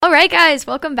right, guys,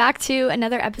 welcome back to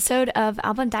another episode of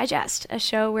Album Digest, a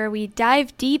show where we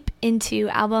dive deep into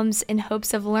albums in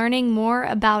hopes of learning more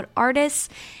about artists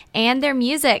and their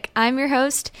music. I'm your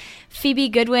host, Phoebe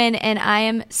Goodwin, and I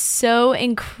am so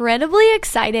incredibly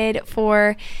excited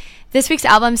for this week's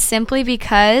album simply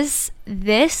because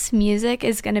this music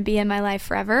is going to be in my life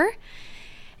forever.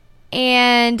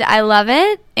 And I love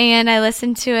it, and I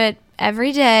listen to it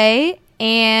every day,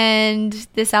 and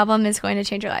this album is going to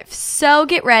change your life. So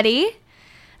get ready.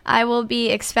 I will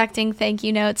be expecting thank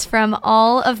you notes from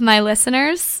all of my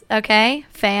listeners, okay?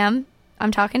 Fam, I'm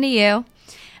talking to you.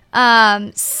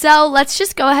 So let's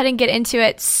just go ahead and get into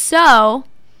it. So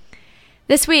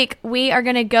this week, we are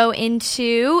going to go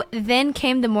into Then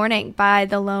Came the Morning by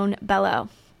the Lone Bellow.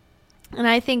 And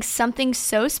I think something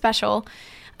so special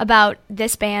about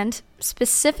this band,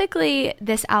 specifically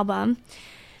this album,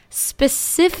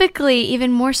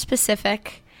 even more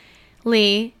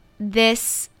specifically,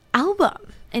 this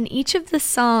album. And each of the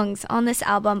songs on this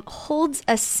album holds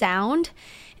a sound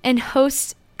and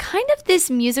hosts kind of this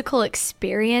musical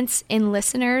experience in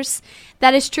listeners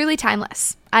that is truly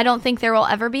timeless. I don't think there will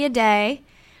ever be a day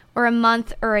or a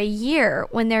month or a year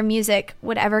when their music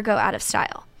would ever go out of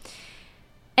style.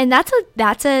 And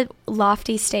that's a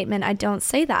lofty statement. I don't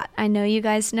say that. I know you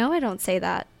guys know I don't say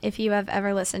that if you have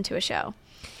ever listened to a show.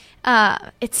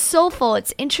 It's soulful,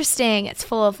 it's interesting, it's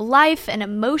full of life and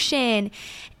emotion,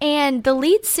 and the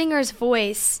lead singer's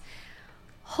voice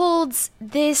holds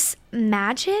this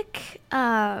magic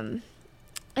and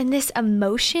this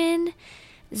emotion.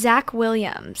 Zach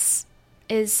Williams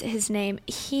is his name.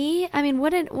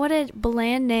 What a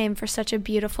bland name for such a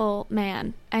beautiful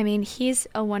man. I mean, he's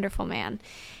a wonderful man.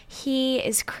 He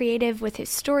is creative with his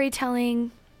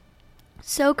storytelling,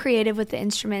 so creative with the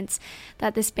instruments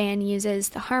that this band uses,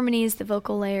 the harmonies, the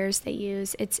vocal layers they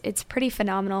use. It's pretty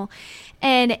phenomenal.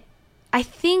 And I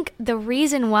think the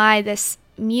reason why this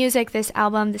music, this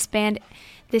album, this band,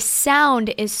 this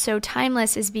sound is so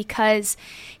timeless is because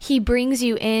he brings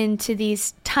you into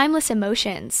these timeless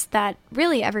emotions that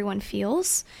really everyone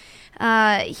feels.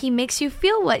 He makes you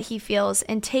feel what he feels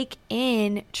and take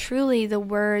in truly the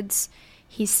words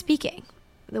he's speaking,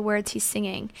 the words he's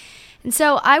singing. And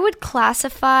so I would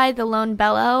classify the Lone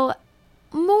Bellow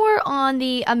more on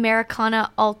the Americana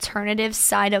alternative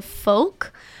side of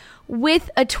folk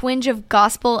with a twinge of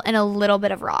gospel and a little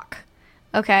bit of rock.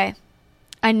 Okay,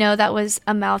 I know that was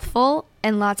a mouthful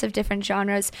and lots of different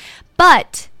genres,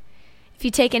 but if you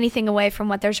take anything away from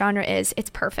what their genre is, it's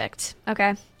perfect,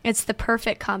 okay? It's the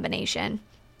perfect combination,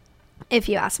 if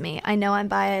you ask me. I know I'm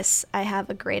biased. I have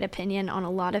a great opinion on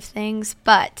a lot of things,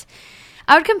 but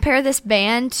I would compare this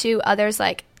band to others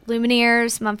like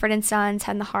Lumineers, Mumford & Sons,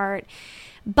 Head and the Heart.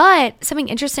 But something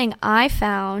interesting I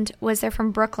found was they're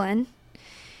from Brooklyn.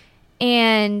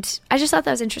 And I just thought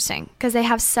that was interesting because they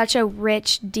have such a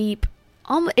rich, deep,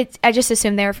 I just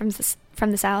assumed they were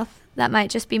from the South. That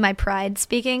might just be my pride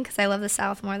speaking because I love the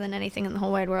South more than anything in the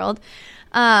whole wide world.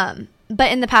 But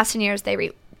in the past 10 years,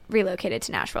 they relocated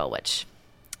to Nashville, which,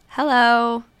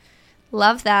 hello,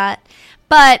 love that.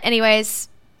 But anyways,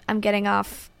 I'm getting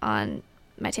off on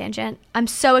my tangent. I'm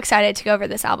so excited to go over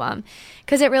this album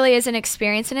because it really is an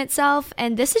experience in itself.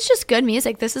 And this is just good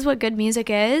music. This is what good music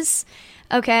is.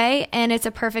 Okay, and it's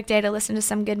a perfect day to listen to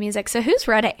some good music. So who's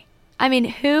ready? I mean,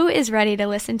 who is ready to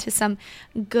listen to some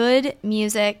good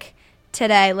music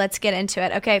today? Let's get into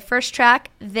it. Okay, first track,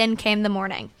 Then Came the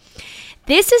Morning.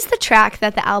 This is the track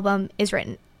that the album is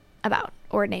written about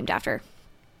or named after.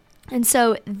 And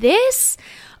so this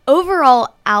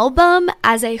overall album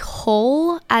as a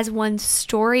whole, as one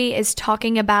story, is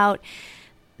talking about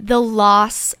the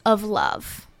loss of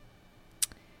love.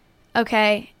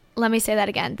 Okay, let me say that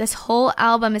again. This whole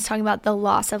album is talking about the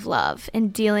loss of love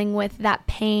and dealing with that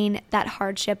pain, that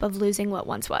hardship of losing what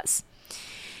once was.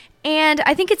 And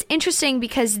I think it's interesting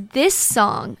because this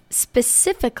song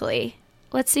specifically,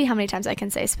 let's see how many times I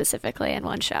can say specifically in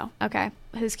one show. Okay,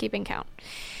 who's keeping count?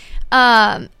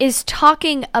 Is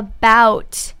talking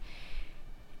about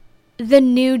the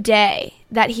new day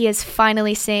that he is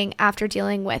finally seeing after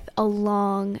dealing with a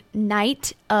long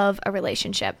night of a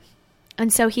relationship.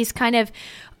 And so he's kind of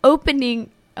opening,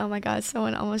 oh my God,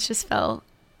 someone almost just fell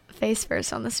face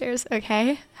first on the stairs.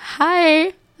 Okay.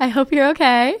 Hi. I hope you're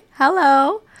okay.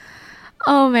 Hello.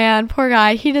 Oh man, poor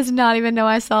guy. He does not even know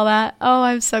I saw that. Oh,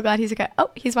 I'm so glad he's okay. Oh,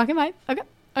 he's walking by.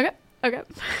 Okay.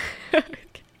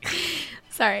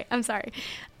 Sorry. I'm sorry.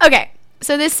 Okay.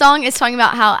 So this song is talking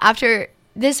about how after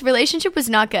this relationship was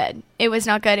not good. It was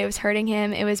not good. It was hurting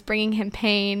him. It was bringing him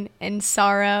pain and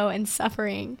sorrow and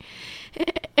suffering.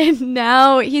 And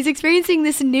now he's experiencing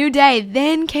this new day.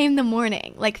 Then came the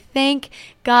morning. Like, thank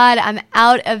God I'm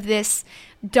out of this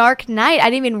dark night. I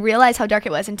didn't even realize how dark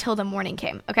it was until the morning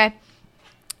came, okay?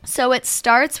 So it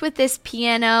starts with this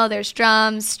piano. There's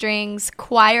drums, strings,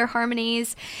 choir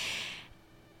harmonies.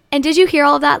 And did you hear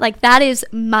all of that? Like, that is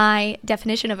my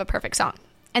definition of a perfect song.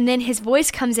 And then his voice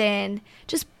comes in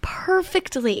just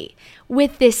perfectly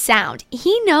with this sound.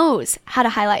 He knows how to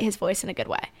highlight his voice in a good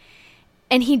way.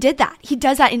 And he did that. He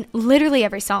does that in literally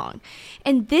every song.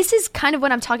 And this is kind of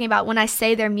what I'm talking about when I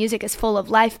say their music is full of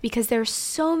life, because there are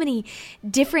so many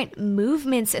different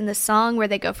movements in the song where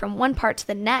they go from one part to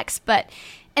the next,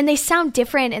 and they sound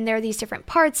different, and there are these different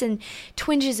parts and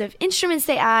twinges of instruments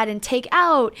they add and take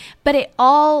out, but it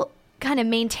all kind of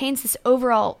maintains this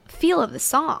overall feel of the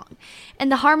song.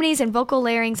 And the harmonies and vocal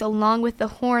layerings along with the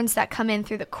horns that come in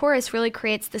through the chorus really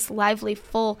creates this lively,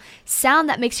 full sound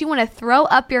that makes you want to throw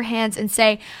up your hands and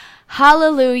say,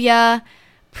 hallelujah,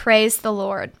 praise the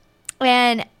Lord.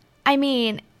 And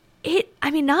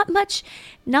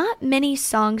not many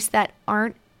songs that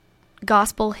aren't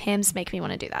gospel hymns make me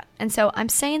want to do that. And so I'm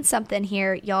saying something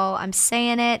here, y'all. I'm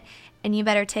saying it, and you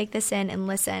better take this in and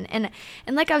listen. And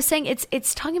like I was saying,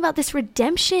 it's talking about this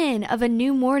redemption of a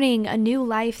new morning, a new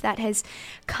life that has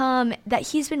come, that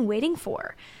he's been waiting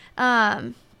for.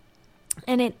 And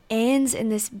it ends in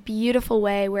this beautiful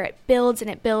way where it builds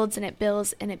and it builds and it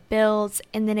builds and it builds,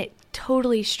 and then it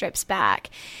totally strips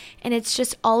back. And it's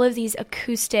just all of these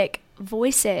acoustic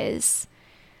voices.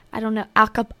 I don't know,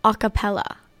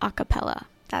 acapella.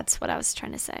 That's what I was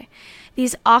trying to say.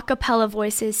 These a cappella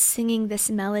voices singing this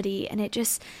melody, and it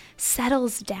just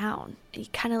settles down.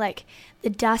 Kind of like the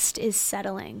dust is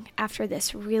settling after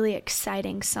this really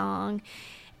exciting song.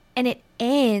 And it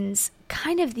ends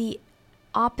kind of the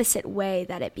opposite way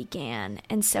that it began.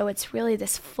 And so it's really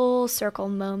this full circle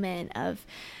moment of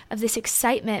this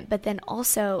excitement, but then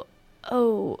also,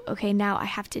 oh, okay, now I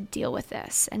have to deal with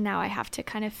this. And now I have to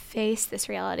kind of face this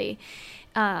reality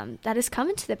that has come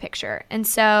into the picture. And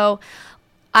so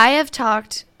I have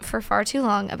talked for far too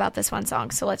long about this one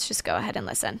song, so let's just go ahead and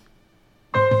listen.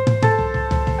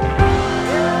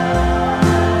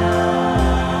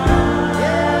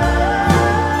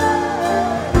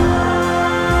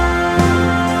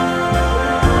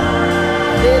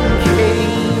 Then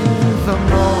came the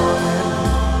morning.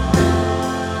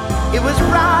 It was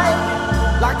bright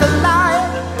like the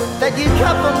light that you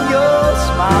cut from your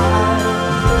smile.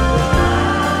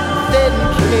 Then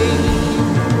came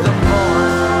the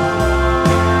morning,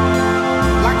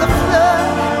 like the flood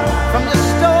from the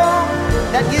storm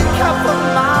that you cut from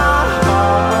my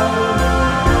heart.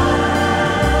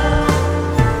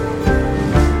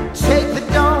 Take the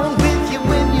dawn with you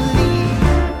when you leave.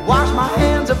 Wash my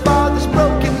hands upon this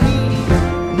broken knee.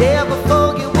 Never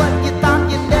forget what you thought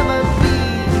you'd never be.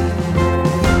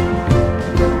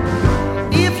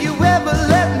 If you ever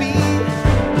let me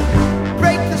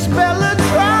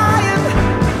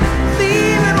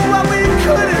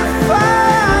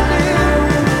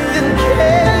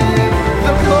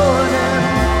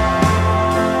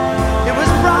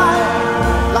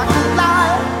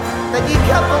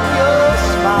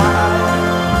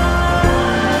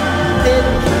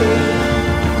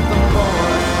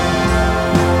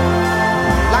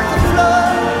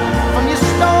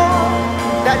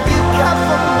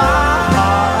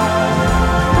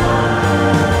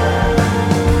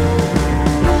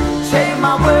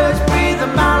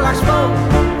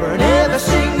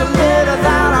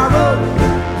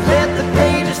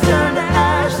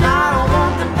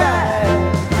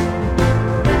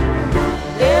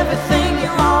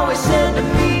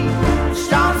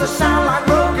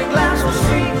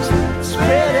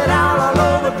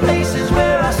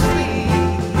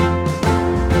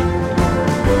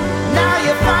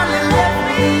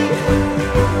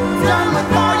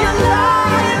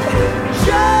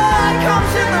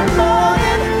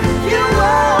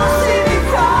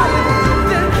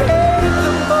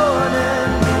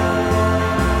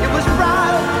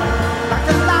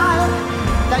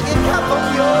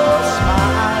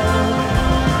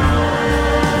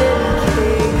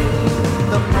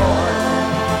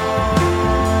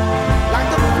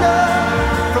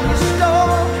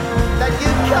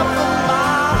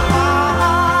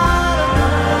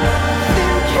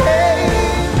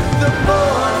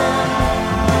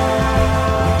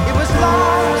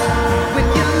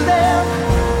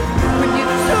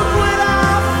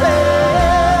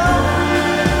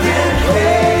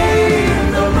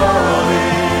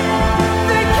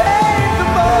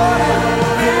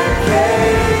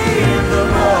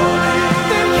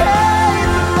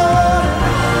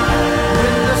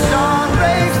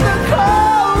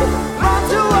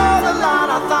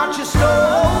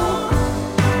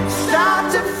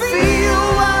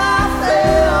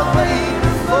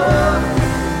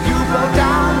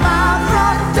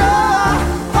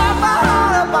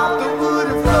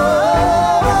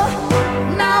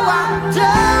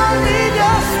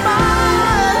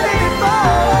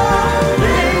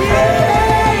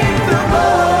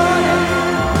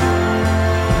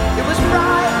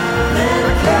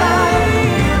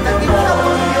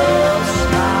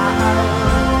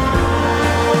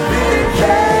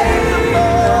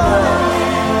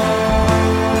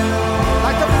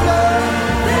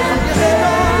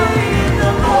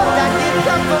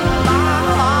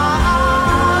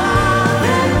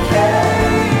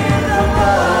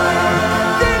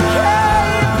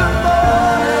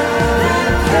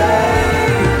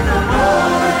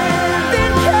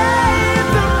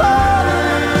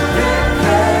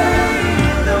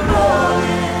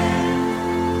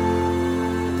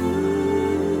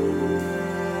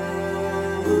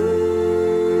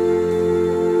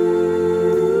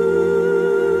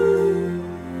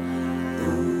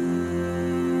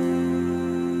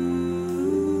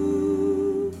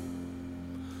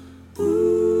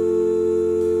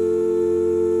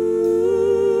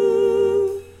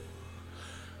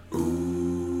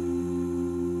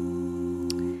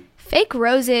Fake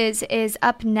Roses is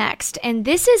up next, and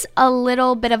this is a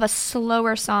little bit of a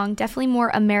slower song, definitely more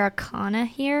Americana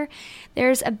here.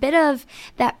 There's a bit of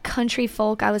that country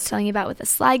folk I was telling you about with the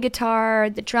slide guitar,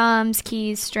 the drums,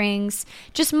 keys, strings,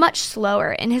 just much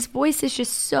slower, and his voice is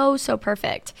just so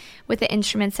perfect with the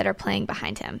instruments that are playing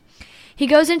behind him. He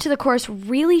goes into the chorus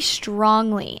really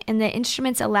strongly, and the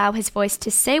instruments allow his voice to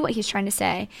say what he's trying to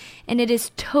say, and it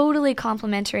is totally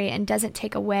complimentary and doesn't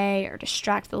take away or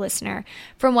distract the listener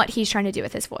from what he's trying to do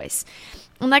with his voice.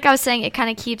 And like I was saying, it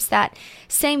kind of keeps that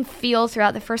same feel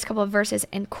throughout the first couple of verses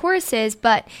and choruses,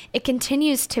 but it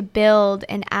continues to build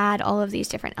and add all of these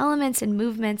different elements and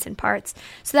movements and parts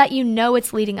so that you know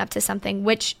it's leading up to something,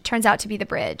 which turns out to be the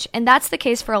bridge. And that's the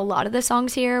case for a lot of the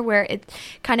songs here, where it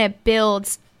kind of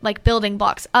builds like building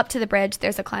blocks up to the bridge.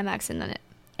 There's a climax and then it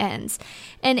ends.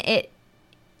 And it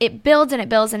builds and it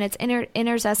builds, and it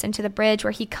enters us into the bridge, where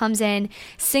he comes in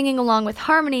singing along with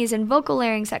harmonies and vocal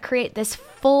layerings that create this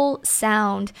full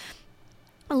sound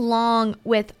along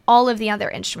with all of the other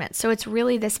instruments. So it's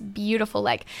really this beautiful,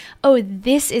 like, oh,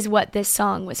 this is what this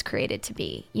song was created to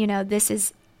be. You know, this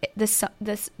is the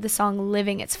song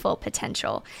living its full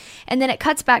potential. And then it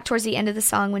cuts back towards the end of the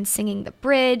song when singing the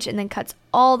bridge, and then cuts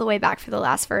all the way back for the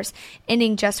last verse,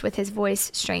 ending just with his voice,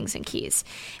 strings, and keys.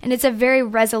 And it's a very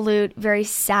resolute, very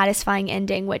satisfying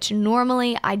ending, which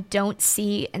normally I don't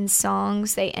see in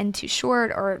songs. They end too short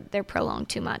or they're prolonged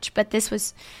too much. But this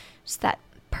was just that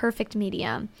perfect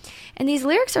medium. And these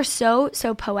lyrics are so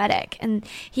poetic. And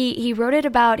he wrote it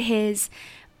about his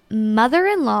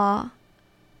mother-in-law,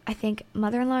 I think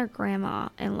mother-in-law or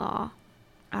grandma-in-law,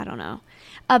 I don't know,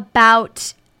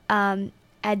 about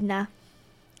Edna.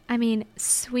 I mean,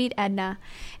 sweet Edna.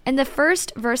 And the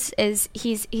first verse is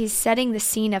he's setting the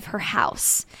scene of her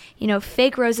house. You know,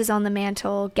 fake roses on the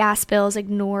mantle, gas bills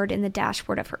ignored in the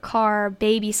dashboard of her car,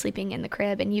 baby sleeping in the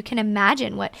crib. And you can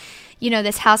imagine what, you know,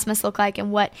 this house must look like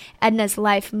and what Edna's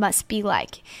life must be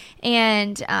like.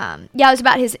 And it was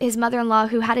about his mother-in-law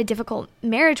who had a difficult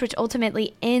marriage, which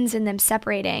ultimately ends in them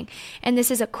separating. And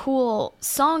this is a cool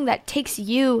song that takes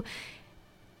you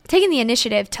taking the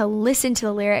initiative to listen to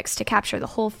the lyrics to capture the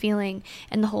whole feeling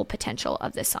and the whole potential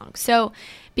of this song. So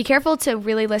be careful to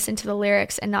really listen to the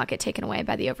lyrics and not get taken away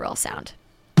by the overall sound.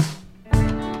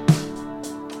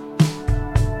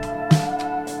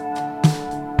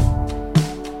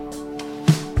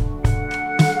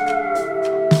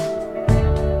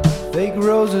 Fake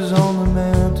roses on the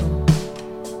mantle,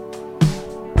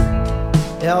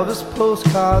 Elvis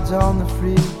postcards on the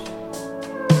fridge,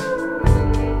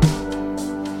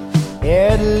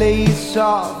 Ed laid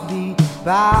softly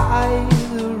by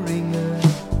the ringer,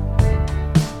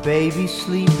 baby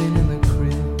sleeping in the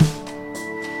crib.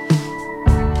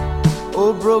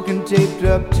 Oh, broken taped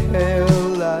up tail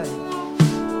light,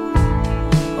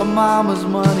 a mama's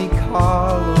money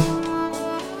Carlo.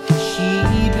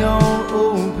 She don't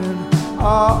open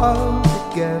all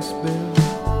the gas bill,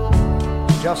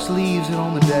 she just leaves it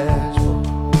on the dashboard.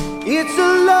 It's a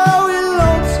lonely,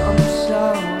 lonesome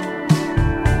sound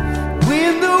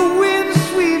when the wind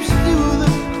sweeps through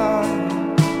the pond.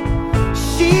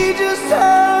 She just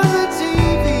turns the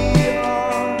TV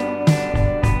on,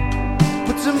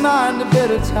 puts her mind to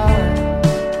better time,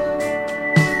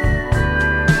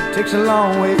 takes a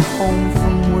long way home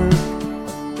from work,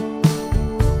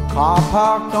 car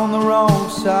parked on the wrong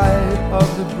side of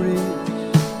the bridge,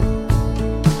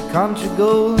 country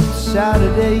goes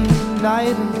Saturday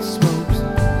night and smokes.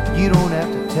 You don't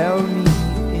have to tell me.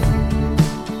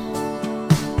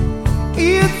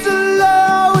 It's a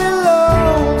lonely,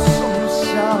 lonesome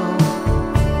sound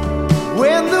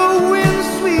when the wind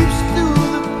sweeps through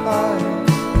the pine.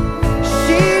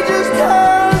 She just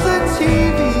turns the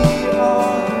TV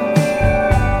on,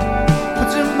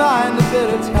 puts her mind to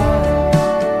better time.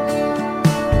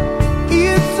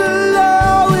 It's a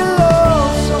lonely,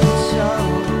 lonesome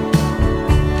sound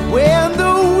when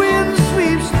the wind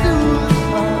sweeps through the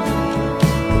pine.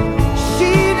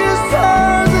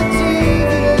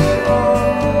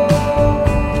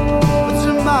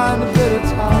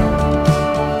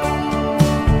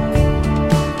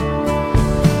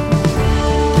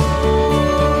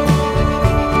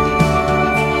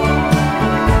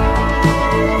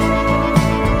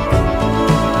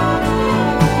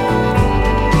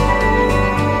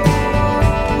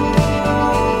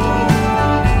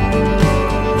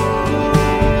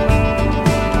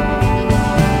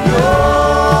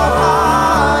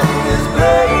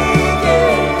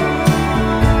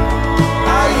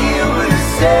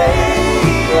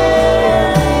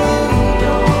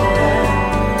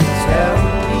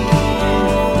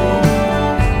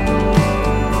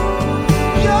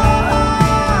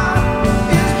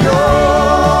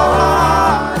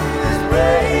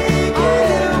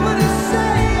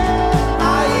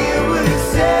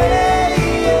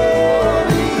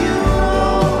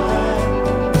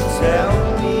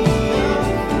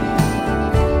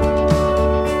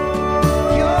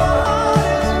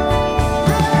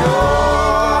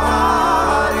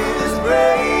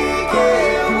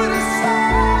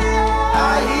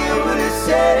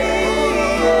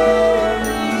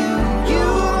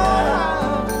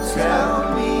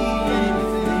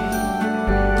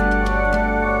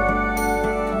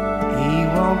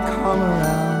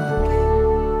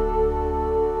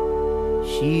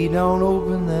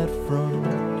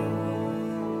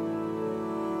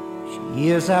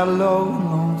 hears that low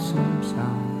and lonesome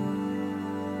sound.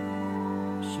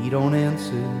 She don't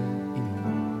answer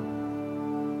anymore.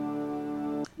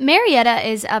 Marietta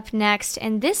is up next,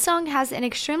 and this song has an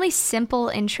extremely simple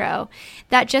intro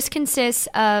that just consists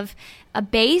of a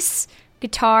bass,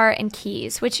 guitar, and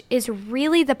keys, which is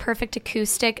really the perfect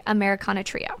acoustic Americana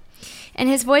trio. And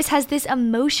his voice has this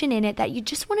emotion in it that you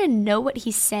just want to know what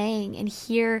he's saying and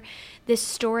hear this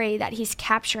story that he's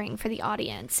capturing for the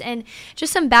audience. And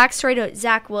just some backstory to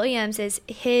Zach Williams is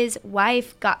his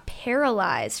wife got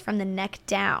paralyzed from the neck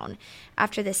down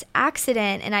after this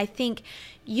accident. And I think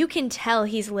you can tell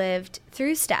he's lived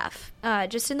through stuff,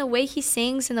 just in the way he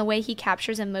sings and the way he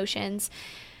captures emotions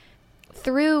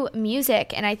through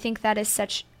music. And I think that is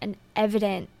such an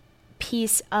evident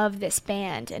piece of this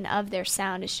band and of their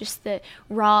sound. It's just the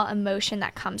raw emotion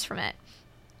that comes from it.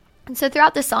 And so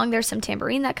throughout the song, there's some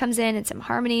tambourine that comes in and some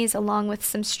harmonies along with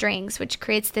some strings, which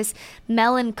creates this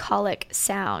melancholic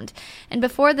sound. And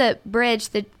before the bridge,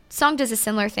 the song does a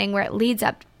similar thing where it leads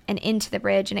up and into the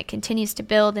bridge, and it continues to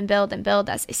build and build and build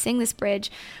as they sing this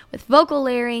bridge with vocal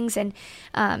layerings. And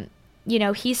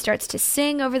he starts to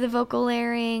sing over the vocal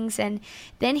layerings, and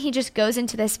then he just goes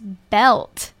into this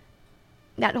belt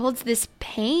that holds this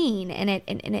pain, and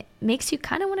it makes you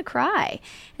kind of want to cry.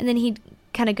 And then he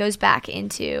kind of goes back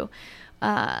into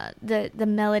the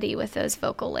melody with those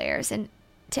vocal layers. And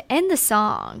to end the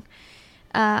song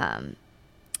kind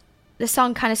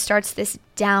of starts this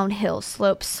downhill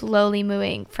slope, slowly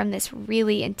moving from this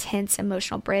really intense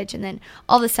emotional bridge, and then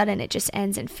all of a sudden it just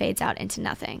ends and fades out into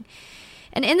nothing.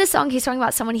 And in the song, he's talking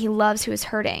about someone he loves who is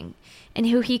hurting, and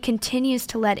who he continues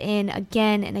to let in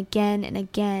again and again and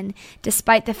again,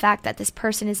 despite the fact that this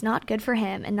person is not good for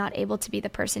him and not able to be the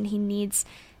person he needs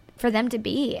for them to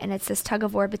be. And it's this tug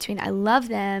of war between, I love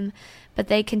them, but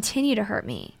they continue to hurt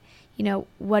me.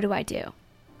 What do I do?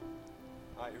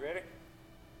 All right, you ready?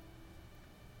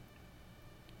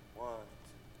 1,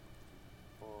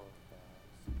 2, 4,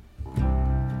 5.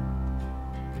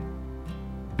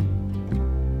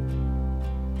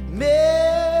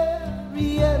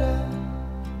 Marietta,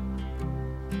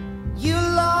 you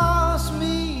lost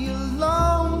me a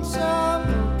long time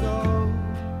ago.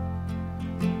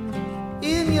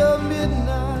 In your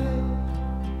midnight,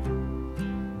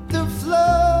 the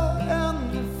flood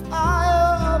and the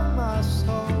fire of my soul.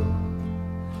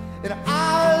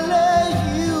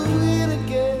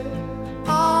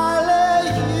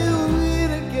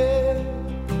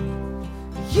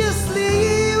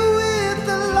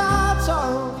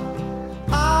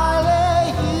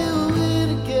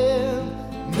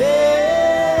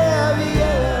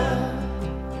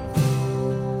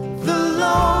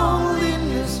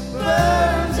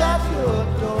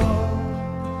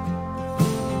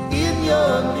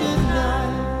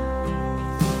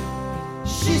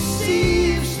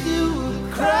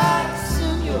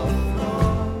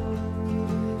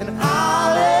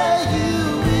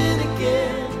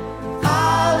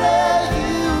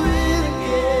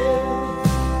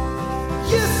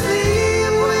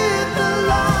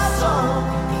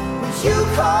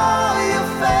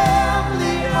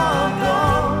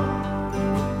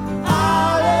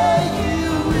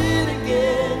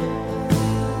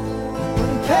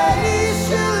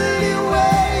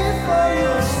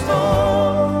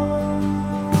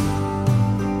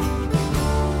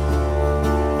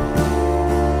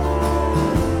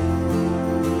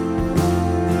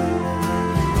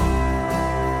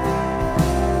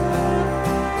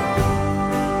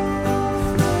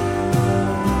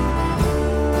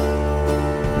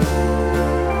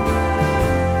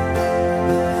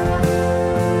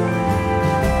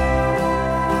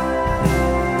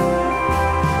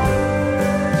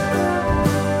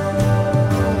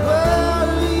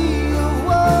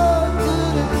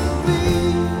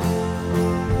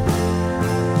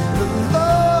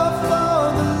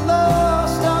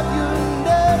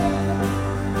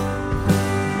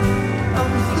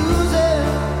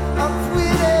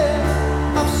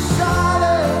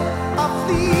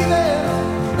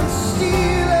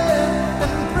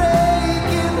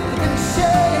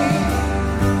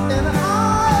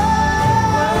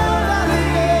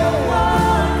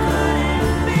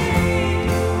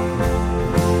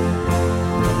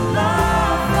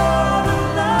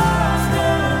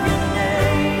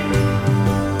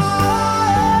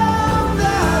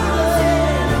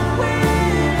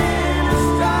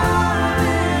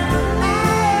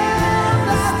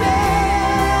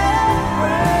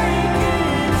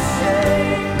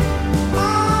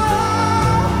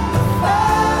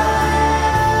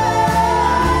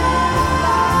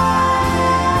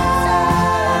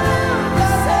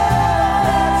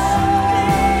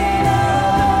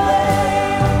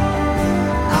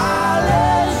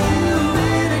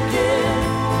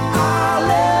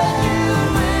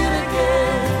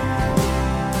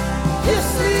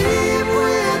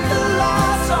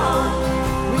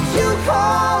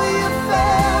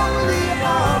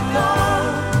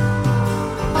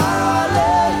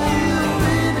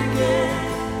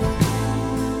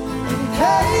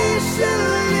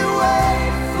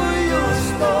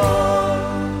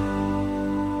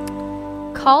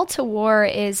 Call to War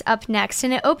is up next,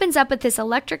 and it opens up with this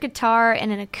electric guitar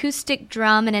and an acoustic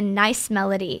drum and a nice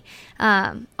melody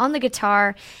on the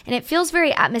guitar, and it feels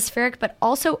very atmospheric but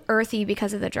also earthy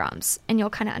because of the drums, and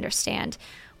you'll kind of understand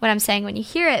what I'm saying when you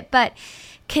hear it. But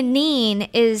Kaneen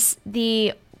is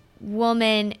the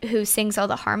woman who sings all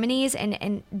the harmonies,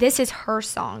 and this is her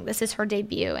song. This is her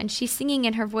debut, and she's singing,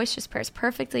 and her voice just pairs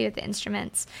perfectly with the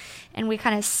instruments, and we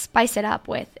kind of spice it up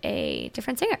with a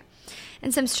different singer.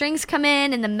 And some strings come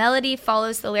in, and the melody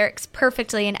follows the lyrics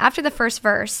perfectly. And after the first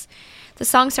verse, the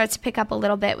song starts to pick up a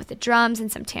little bit with the drums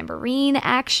and some tambourine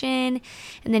action.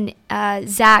 And then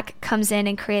Zach comes in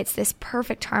and creates this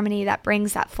perfect harmony that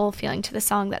brings that full feeling to the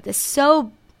song that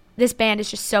this band is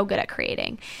just so good at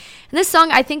creating. And this song,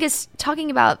 I think, is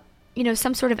talking about,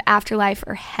 some sort of afterlife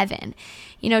or heaven.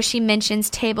 She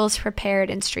mentions tables prepared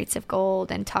and streets of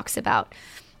gold, and talks about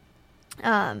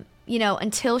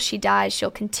until she dies, she'll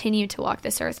continue to walk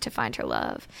this earth to find her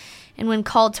love. And when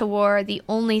called to war, the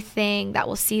only thing that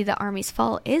will see the armies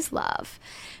fall is love.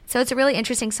 So it's a really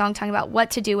interesting song talking about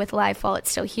what to do with life while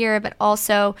it's still here, but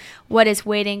also what is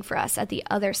waiting for us at the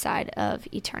other side of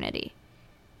eternity.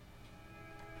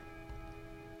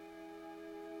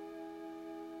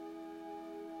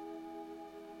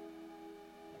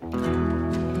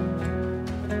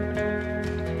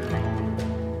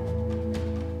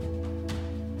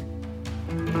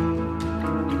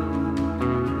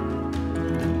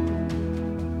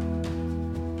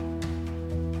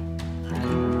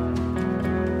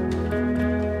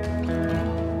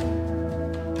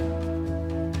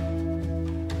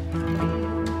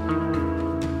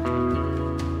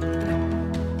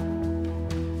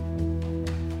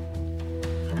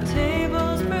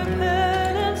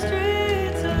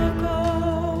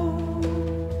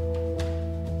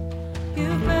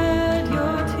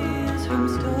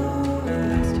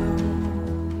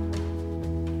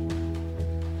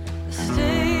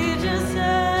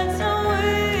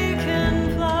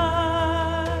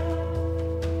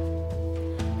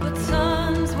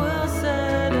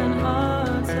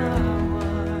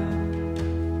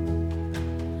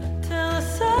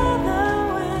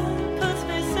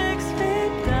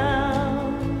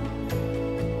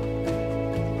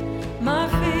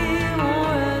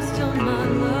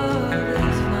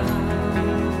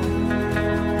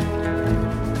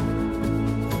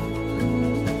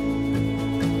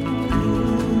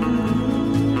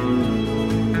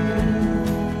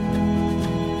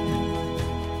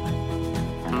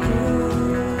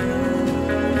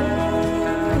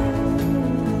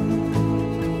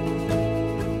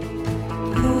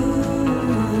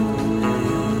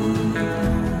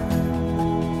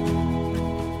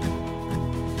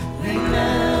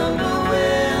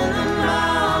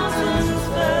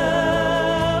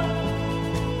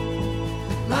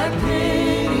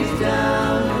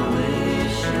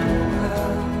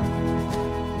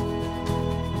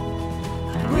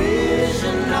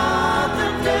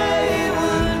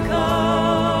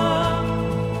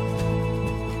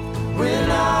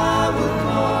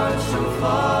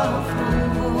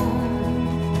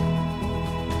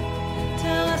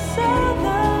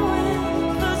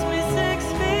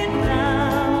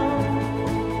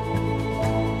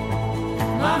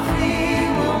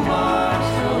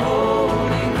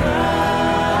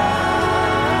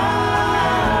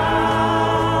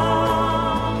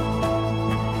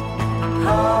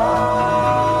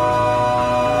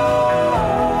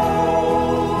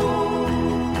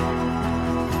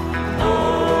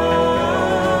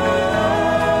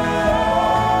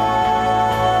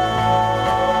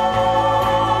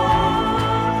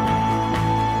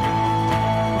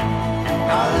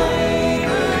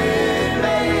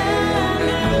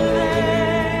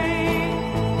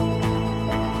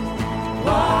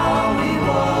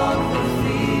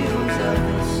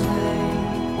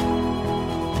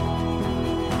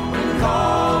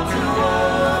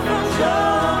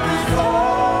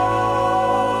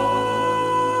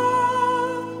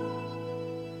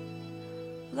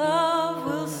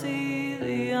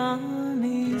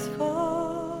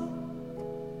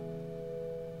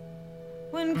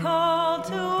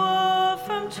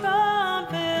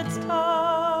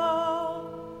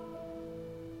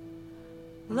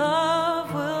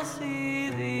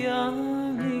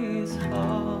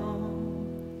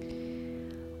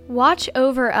 Watch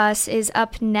Over Us is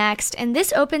up next, and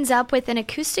this opens up with an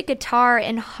acoustic guitar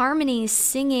and harmonies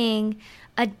singing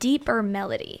a deeper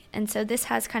melody. And so this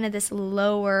has kind of this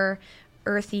lower,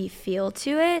 earthy feel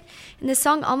to it, and the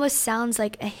song almost sounds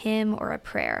like a hymn or a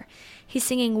prayer. He's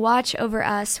singing, "Watch over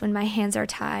us when my hands are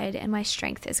tied and my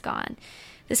strength is gone."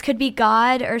 This could be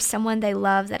God or someone they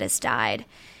love that has died.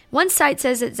 One site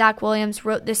says that Zach Williams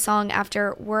wrote this song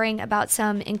after worrying about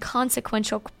some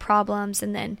inconsequential problems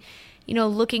and then,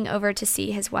 looking over to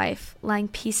see his wife lying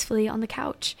peacefully on the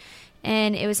couch.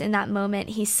 And it was in that moment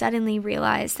he suddenly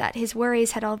realized that his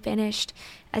worries had all vanished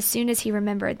as soon as he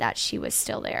remembered that she was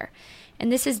still there.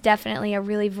 And this is definitely a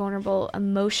really vulnerable,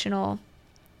 emotional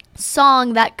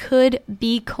song that could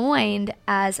be coined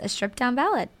as a stripped-down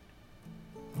ballad.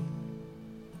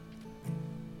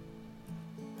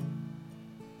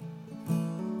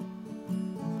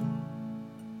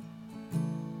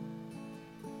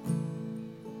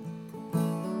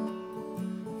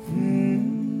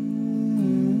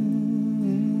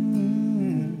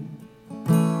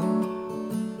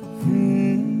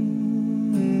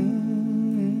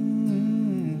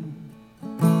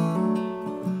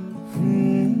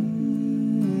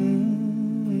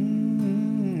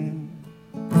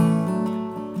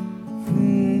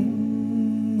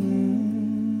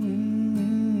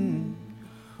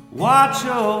 Watch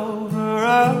over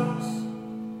us,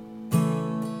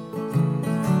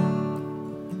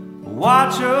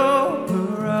 watch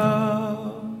over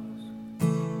us.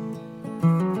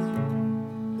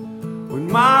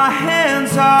 When my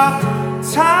hands are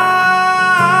tired,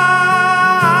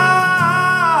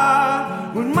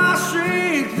 when my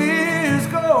strength is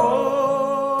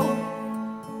gone,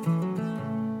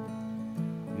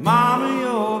 Mama,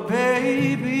 your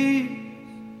baby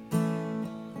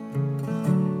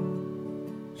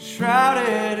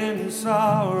shrouded in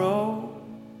sorrow.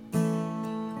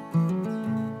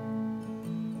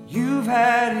 You've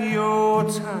had your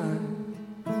time,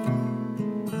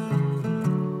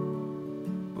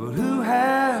 but who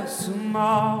has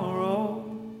tomorrow?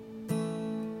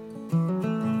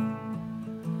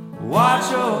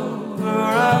 Watch over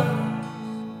us,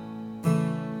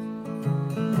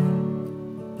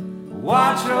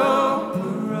 watch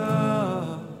over us.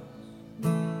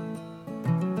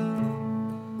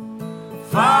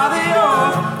 Father,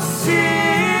 your sickness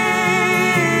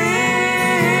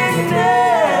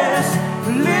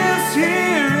lives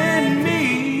here in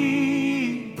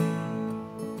me.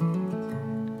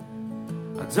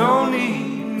 I don't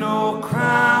need no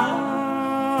crown,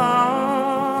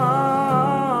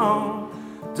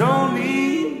 don't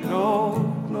need no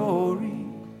glory.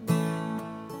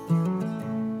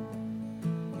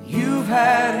 You've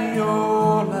had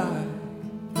your life,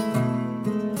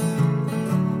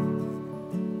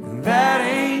 that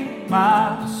ain't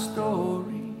my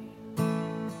story.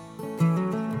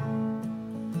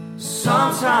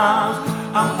 Sometimes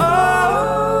I'm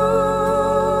old,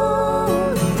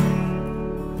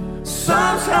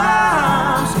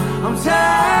 sometimes I'm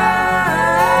down,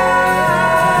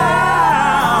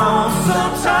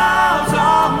 sometimes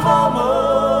I'm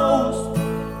almost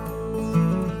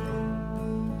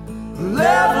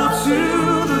level to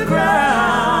the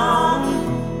ground.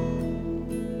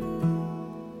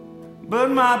 But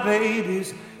my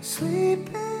baby's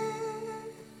sleeping,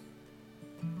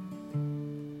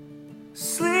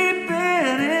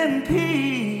 sleeping in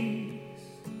peace.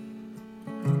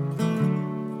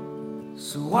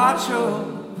 So watch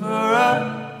over us,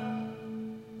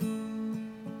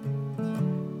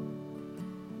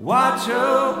 watch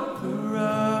over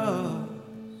us.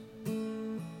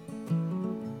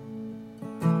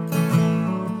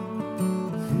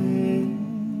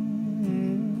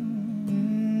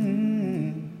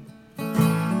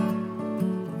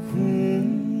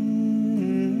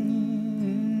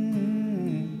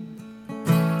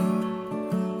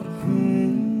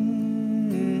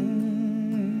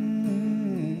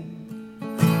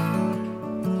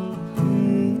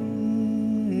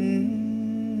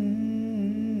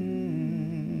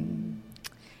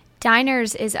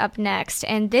 Diners is up next,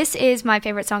 and this is my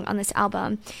favorite song on this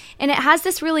album. And it has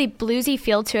this really bluesy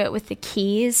feel to it with the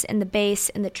keys and the bass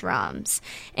and the drums.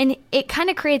 And it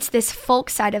kind of creates this folk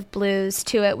side of blues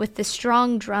to it with the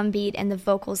strong drum beat and the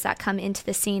vocals that come into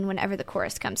the scene whenever the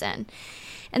chorus comes in.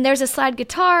 And there's a slide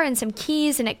guitar and some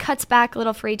keys, and it cuts back a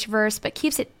little for each verse, but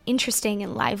keeps it interesting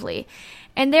and lively.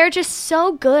 And they're just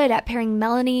so good at pairing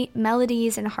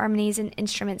melodies and harmonies and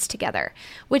instruments together,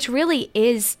 which really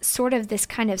is sort of this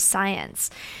kind of science.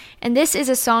 And this is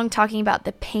a song talking about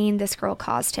the pain this girl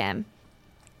caused him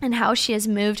and how she has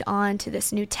moved on to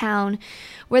this new town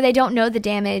where they don't know the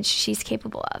damage she's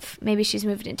capable of. Maybe she's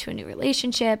moved into a new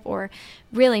relationship or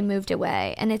really moved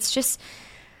away. And it's just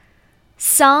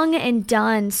sung and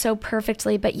done so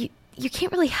perfectly, but you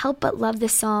can't really help but love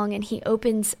this song. And he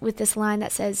opens with this line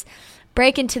that says,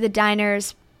 "Break into the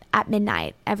diners at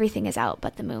midnight, everything is out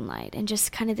but the moonlight." And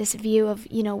just kind of this view of,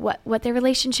 what their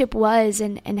relationship was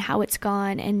and how it's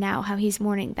gone, and now how he's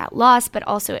mourning that loss, but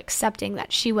also accepting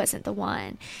that she wasn't the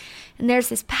one. And there's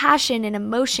this passion and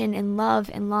emotion and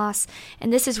love and loss.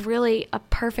 And this is really a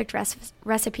perfect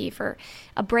recipe for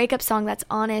a breakup song that's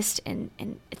honest, and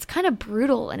it's kind of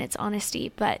brutal in its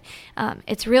honesty, but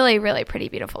it's really, really pretty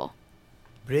beautiful.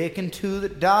 Break into the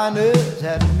diners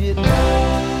at midnight.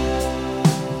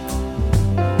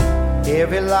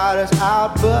 Every light is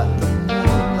out but the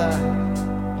moonlight.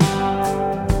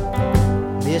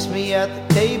 Miss me at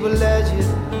the table as you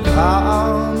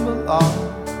come along.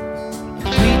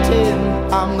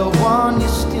 Pretend I'm the one you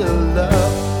still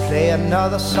love. Play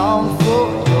another song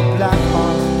for your black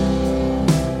heart.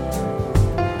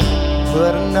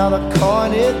 Put another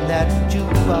coin in that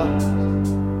jukebox.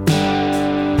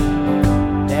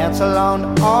 Dance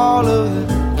along to all of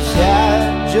the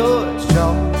sad George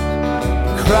Jones.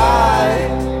 Cry,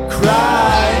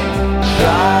 cry,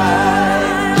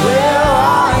 cry. Where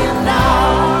are you now?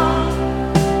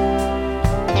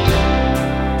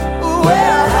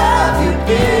 Where have you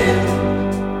been?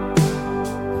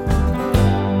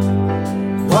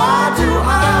 Why do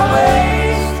I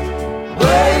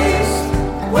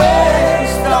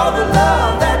waste all the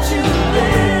love that you've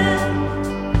been?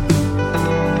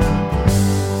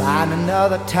 Find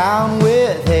another town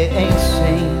where they ain't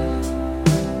seen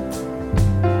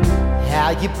how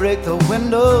you break the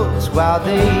windows while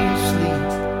they sleep.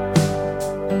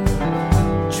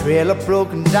 Trail of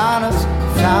broken diners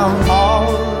found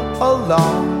all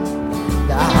along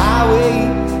the highway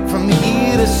from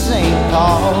here to St.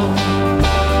 Paul.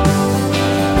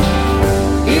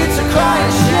 It's a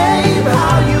crying shame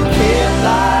how you can't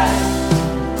lie.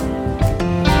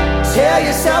 Tell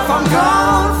yourself I'm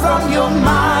gone from your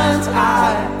mind's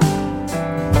eye.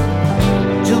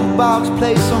 Jukebox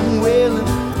play some wailing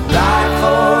right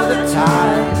for the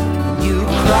time you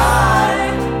cry,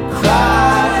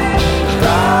 cry,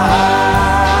 cry.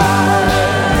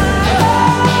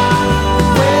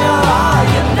 Where are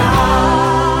you now?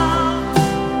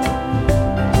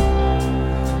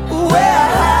 Where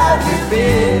have you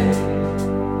been?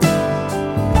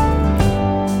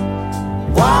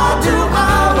 Why do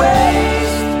I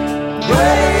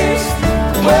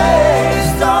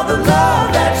waste all the love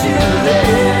that you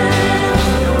live?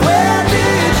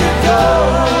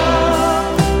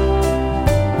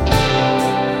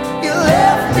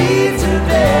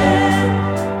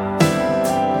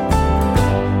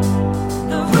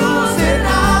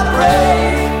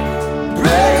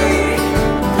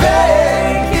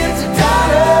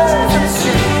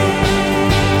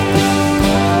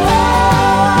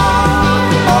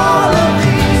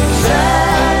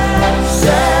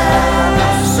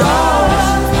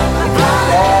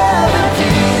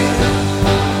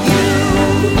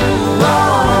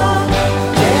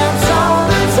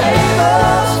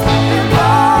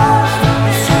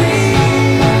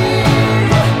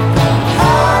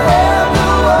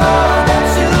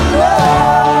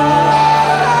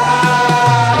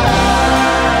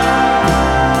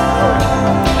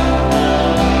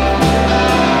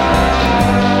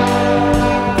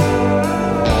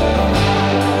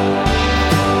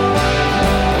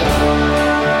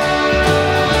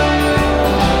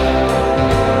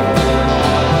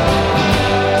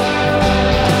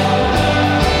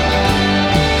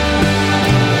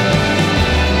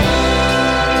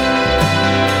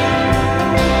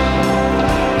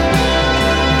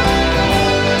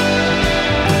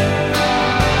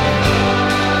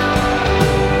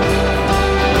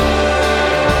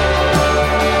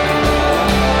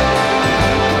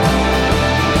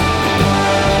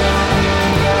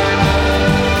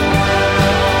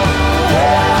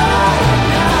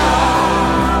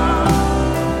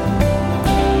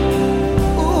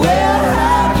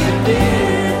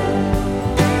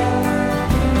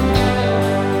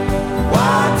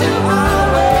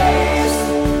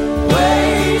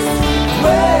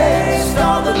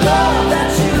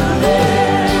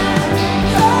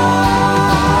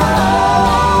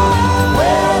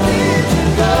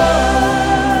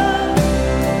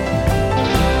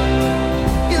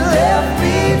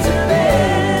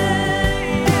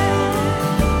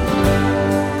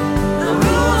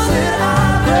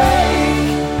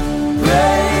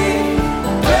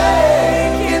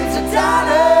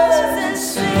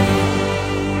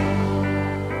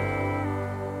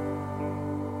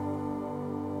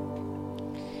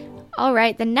 All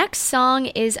right, the next song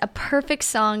is a perfect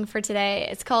song for today.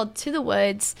 It's called To the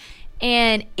Woods,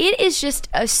 and it is just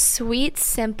a sweet,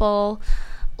 simple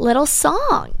little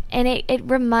song. And it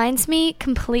reminds me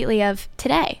completely of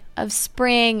today, of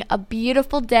spring, a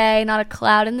beautiful day, not a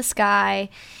cloud in the sky.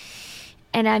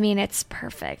 And I mean, it's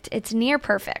perfect. It's near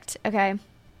perfect, okay?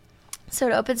 So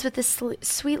it opens with this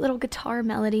sweet little guitar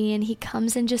melody, and he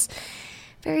comes and just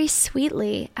very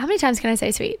sweetly. How many times can I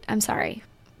say sweet? I'm sorry.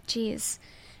 Jeez.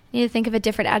 I need to think of a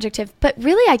different adjective. But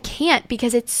really I can't,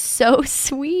 because it's so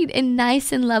sweet and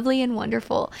nice and lovely and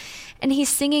wonderful. And he's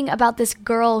singing about this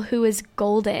girl who is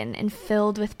golden and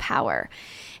filled with power.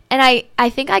 And I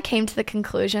think I came to the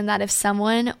conclusion that if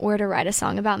someone were to write a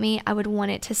song about me, I would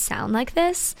want it to sound like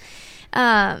this.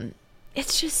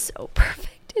 It's just so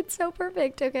perfect. It's so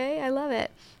perfect, okay? I love it.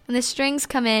 And the strings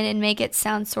come in and make it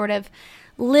sound sort of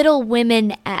Little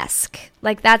Women-esque.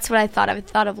 Like, that's what I thought of. I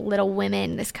thought of Little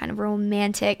Women, this kind of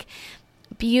romantic,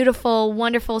 beautiful,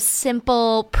 wonderful,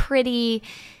 simple, pretty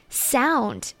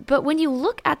sound. But when you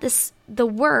look at the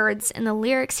words and the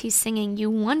lyrics he's singing, you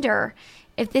wonder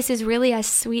if this is really as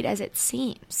sweet as it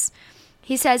seems.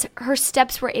 He says her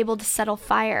steps were able to settle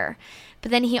fire.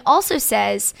 But then he also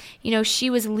says, she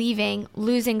was leaving,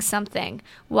 losing something,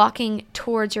 walking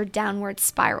towards your downward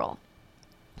spiral.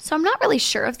 So I'm not really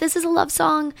sure if this is a love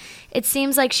song. It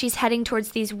seems like she's heading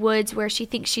towards these woods where she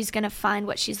thinks she's going to find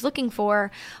what she's looking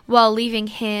for, while leaving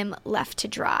him left to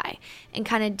dry, and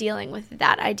kind of dealing with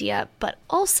that idea. But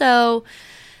also,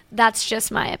 that's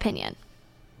just my opinion.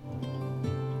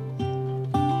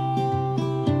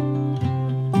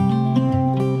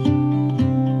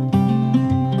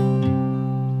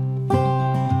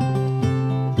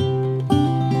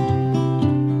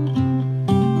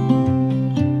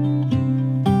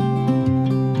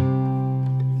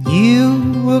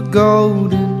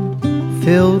 Golden,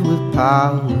 filled with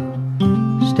power.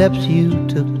 Steps you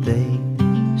took, they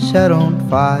set on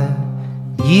fire.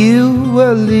 You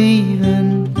were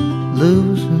leaving,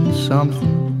 losing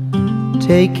something,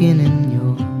 taking in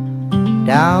your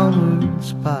downward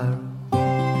spiral.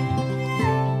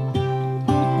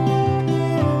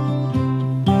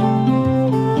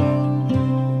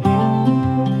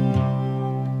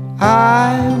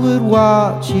 I would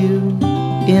watch you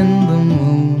in the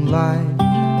moonlight,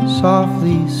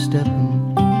 softly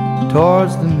stepping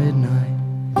towards the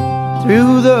midnight,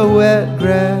 through the wet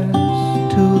grass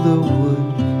to the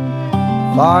woods,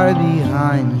 far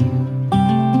behind you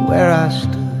where I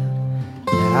stood.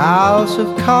 The house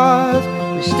of cards,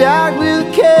 stacked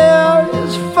with care,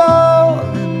 is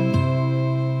falling.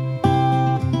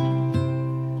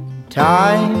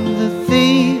 Time, the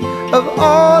thief of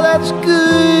all that's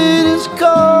good, is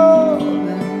calling.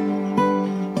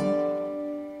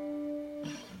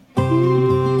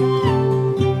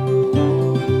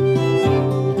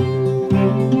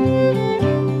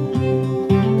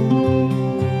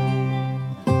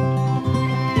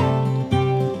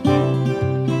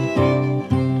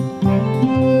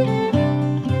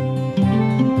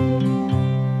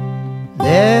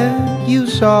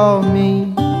 Saw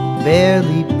me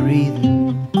barely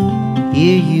breathing,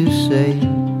 hear you say,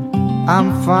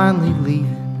 I'm finally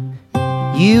leaving.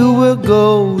 You were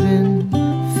golden,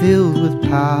 filled with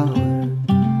power,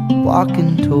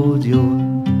 walking towards your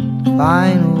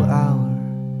final hour.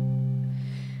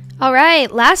 All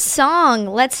right, last song.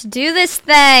 Let's do this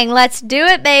thing. Let's do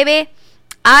it, baby.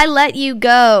 I Let You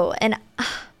Go. And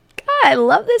God, I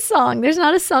love this song. There's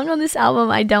not a song on this album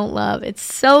I don't love. It's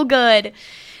so good.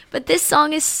 But this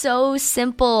song is so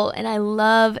simple, and I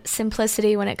love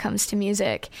simplicity when it comes to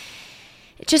music.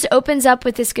 It just opens up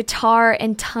with this guitar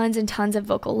and tons of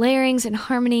vocal layerings and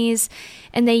harmonies,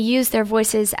 and they use their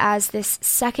voices as this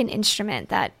second instrument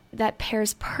that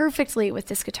pairs perfectly with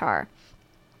this guitar.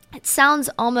 It sounds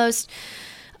almost,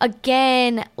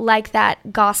 again, like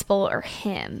that gospel or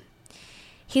hymn.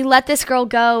 He let this girl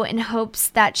go in hopes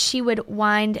that she would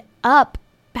wind up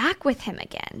back with him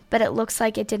again, but it looks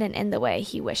like it didn't end the way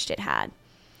he wished it had.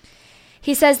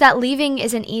 He says that leaving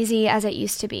isn't easy as it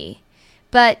used to be,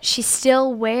 but she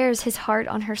still wears his heart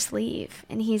on her sleeve,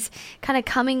 and he's kind of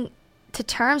coming to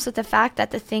terms with the fact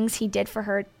that the things he did for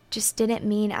her just didn't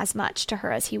mean as much to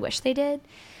her as he wished they did.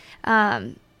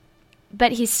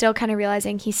 But he's still kind of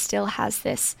realizing she still has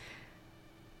this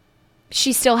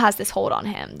hold on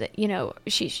him, that,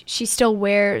 she still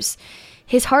wears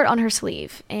his heart on her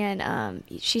sleeve, and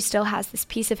she still has this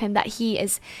piece of him that he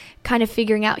is kind of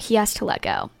figuring out he has to let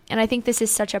go. And I think this is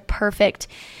such a perfect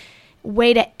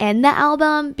way to end the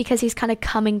album, because he's kind of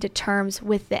coming to terms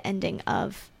with the ending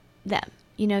of them,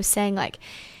 saying like,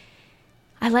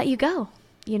 I let you go,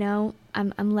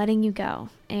 I'm letting you go.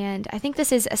 And I think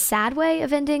this is a sad way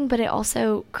of ending, but it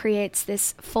also creates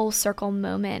this full circle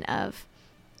moment of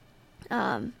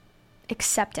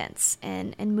acceptance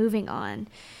and moving on.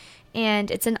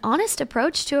 And it's an honest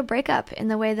approach to a breakup, in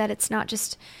the way that it's not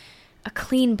just a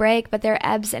clean break, but there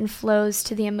are ebbs and flows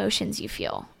to the emotions you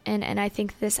feel. And I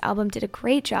think this album did a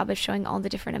great job of showing all the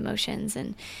different emotions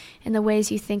and the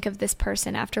ways you think of this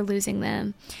person after losing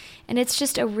them. And it's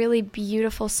just a really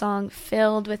beautiful song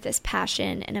filled with this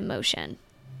passion and emotion.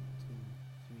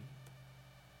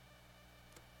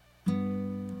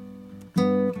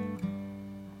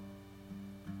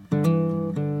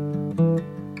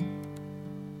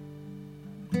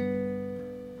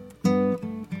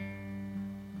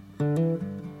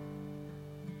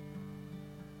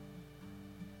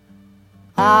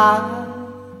 I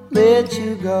let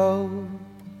you go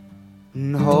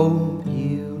and hope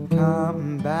you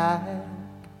come back.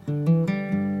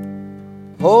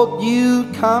 Hope you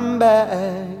come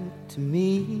back to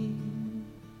me.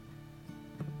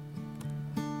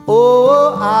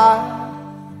 Oh, I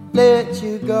let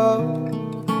you go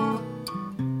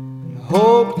and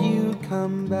hope you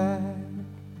come back.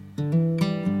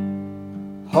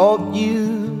 Hope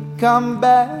you come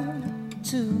back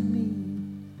to me.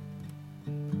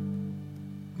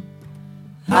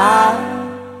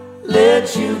 I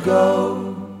let you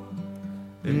go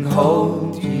and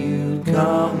hope you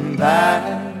come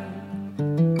back.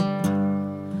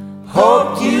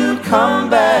 Hope you come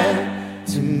back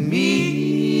to me.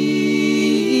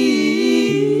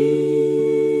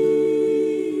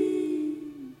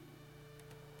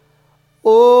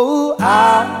 Oh,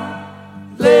 I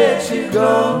let you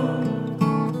go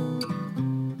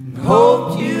and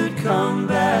hope you'd come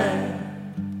back.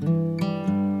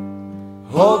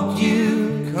 Hope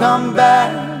you come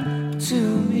back to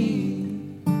me.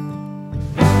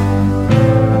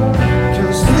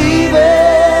 'Cause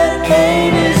leaving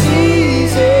ain't as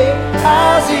easy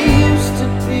as it used to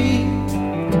be.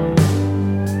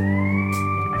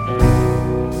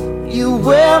 You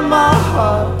wear my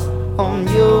heart on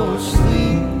your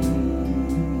sleeve.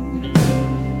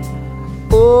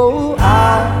 Oh,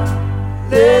 I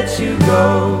let you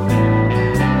go.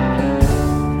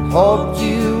 Hope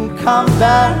you come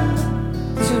back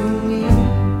to me.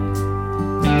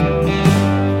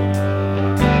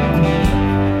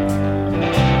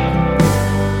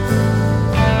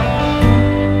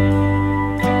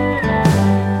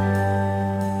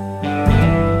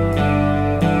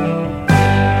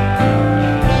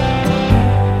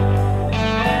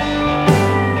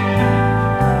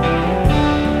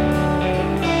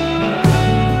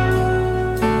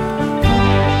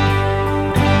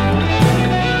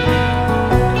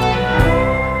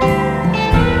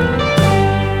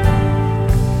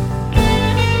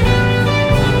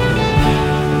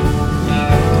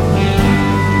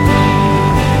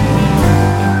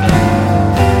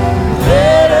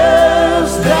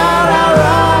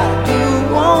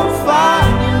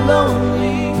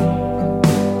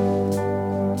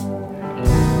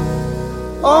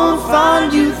 Won't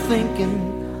find you thinking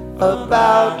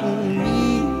about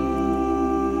me.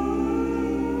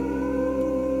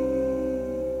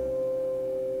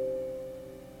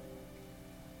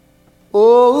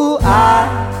 Oh,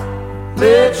 I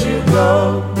let you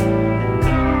go.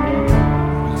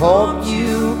 Hope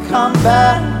you come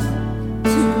back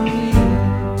to me.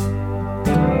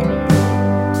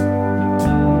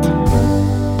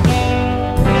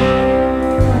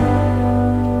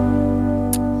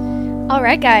 All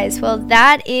right, guys. Well,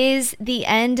 that is the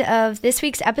end of this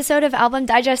week's episode of Album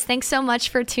Digest. Thanks so much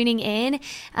for tuning in,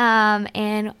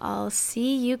 and I'll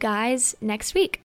see you guys next week.